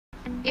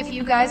If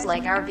you guys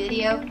like our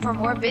video, for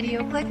more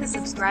video click the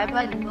subscribe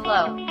button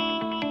below.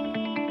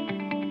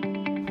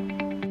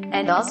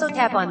 And also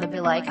tap on the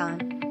bell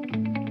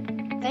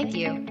icon. Thank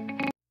you.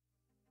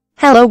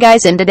 Hello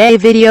guys, in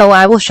today's video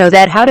I will show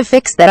that how to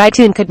fix that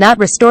iTunes could not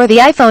restore the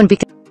iPhone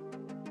because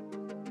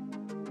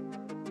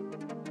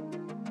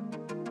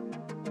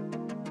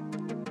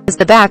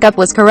the backup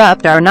was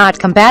corrupt or not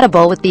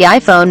compatible with the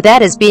iPhone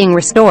that is being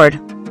restored.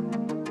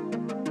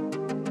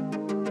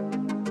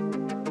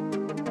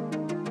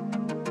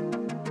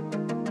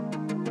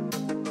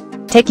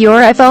 Take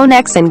your iPhone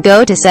X and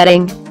go to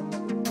Setting,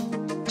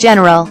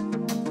 General,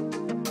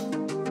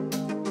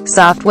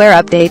 Software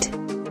Update,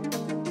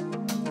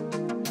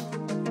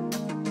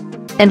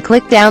 and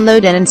click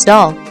Download and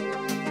Install.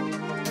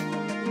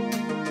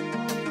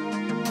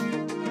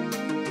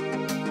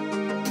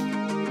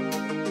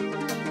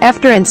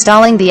 After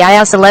installing the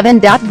iOS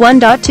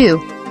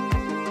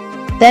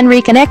 11.1.2, then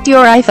reconnect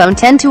your iPhone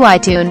X to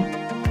iTunes.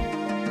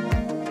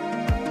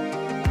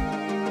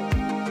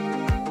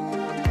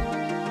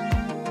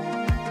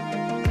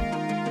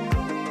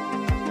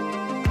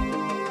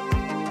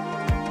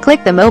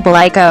 Click the mobile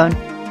icon.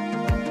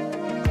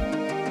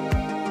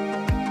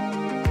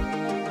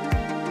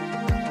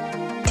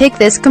 Take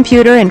this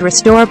computer and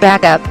restore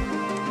backup.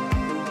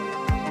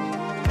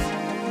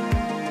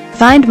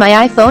 Find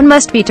My iPhone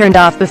must be turned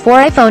off before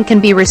iPhone can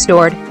be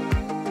restored.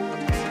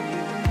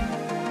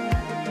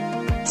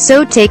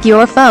 So take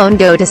your phone,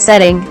 go to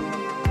Setting,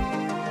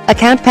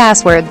 Account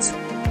Passwords,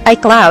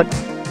 iCloud,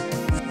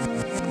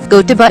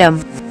 go to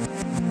Bottom,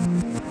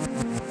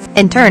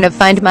 and turn off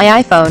Find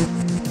My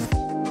iPhone.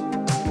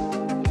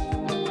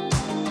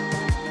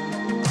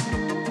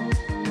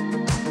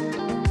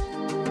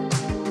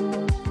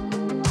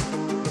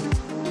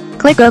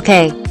 Click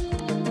OK.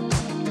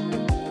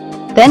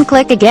 Then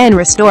click again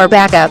Restore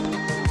Backup.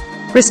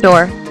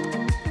 Restore.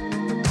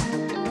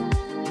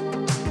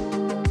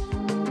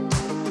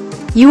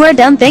 You are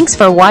done. Thanks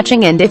for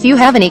watching, and if you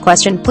have any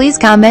question please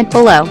comment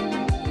below.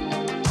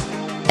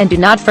 And do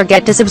not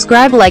forget to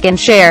subscribe, like and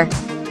share.